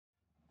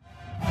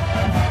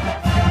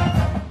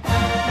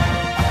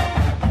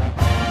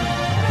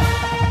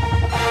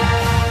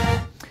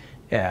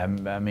Yeah,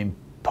 I mean,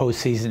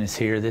 postseason is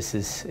here. This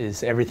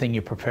is everything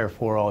you prepare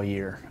for all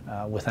year,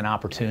 with an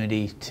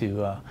opportunity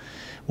to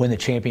win the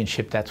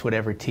championship. That's what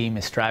every team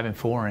is striving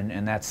for,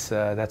 and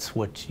that's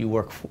what you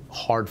work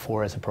hard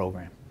for as a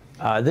program.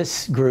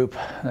 This group,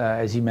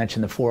 as you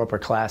mentioned, the 4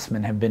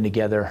 upperclassmen have been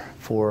together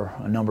for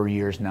a number of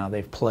years now.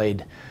 They've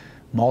played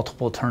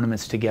multiple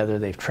tournaments together.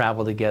 They've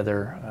traveled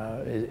together.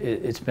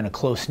 It's been a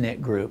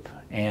close-knit group,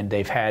 and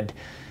they've had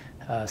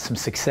some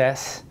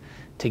success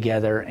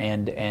together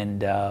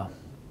and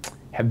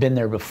have been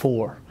there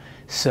before.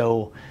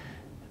 So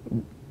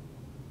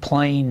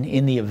playing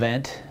in the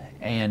event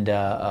and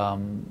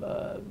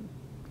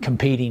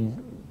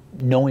competing,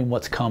 knowing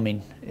what's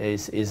coming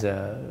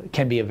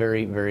can be a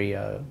very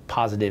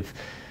positive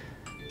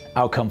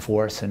outcome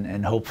for us,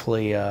 and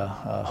hopefully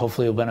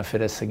it'll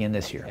benefit us again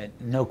this year.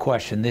 No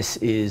question, this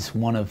is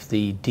one of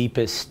the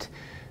deepest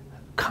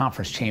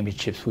conference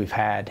championships we've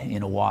had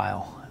in a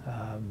while.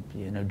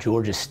 You know,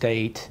 Georgia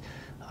State,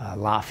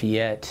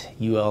 Lafayette,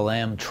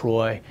 ULM,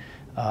 Troy,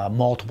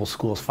 multiple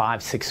schools,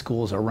 5, 6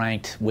 schools are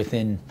ranked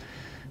within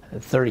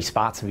 30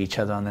 spots of each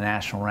other on the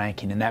national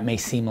ranking, and that may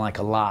seem like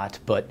a lot,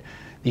 but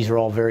these are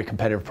all very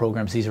competitive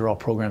programs. These are all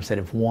programs that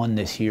have won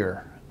this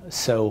year.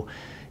 So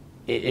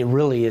it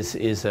really is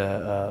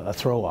a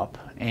throw-up,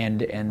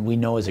 and we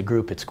know as a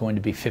group it's going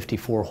to be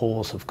 54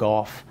 holes of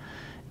golf,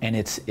 and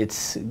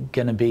it's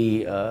going to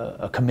be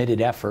a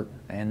committed effort,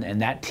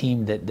 and that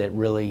team that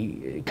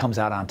really comes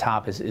out on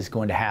top is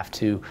going to have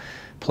to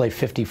play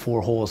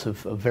 54 holes of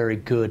very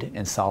good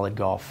and solid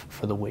golf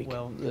for the week.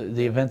 Well,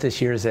 the event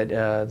this year is at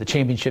the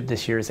championship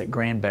this year is at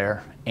Grand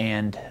Bear,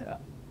 and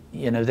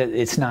you know,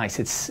 it's nice.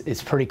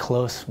 It's pretty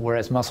close.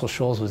 Whereas Muscle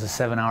Shoals was a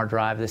 7-hour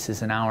drive, this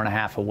is an hour and a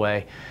half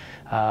away.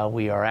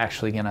 We are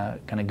actually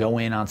gonna go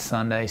in on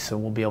Sunday, so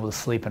we'll be able to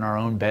sleep in our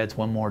own beds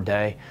one more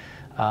day.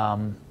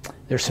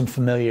 There's some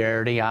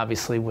familiarity,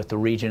 obviously, with the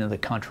region of the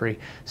country.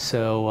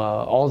 So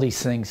all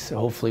these things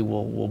hopefully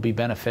will be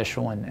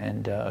beneficial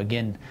and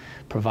again,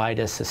 provide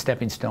us a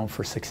stepping stone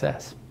for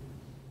success.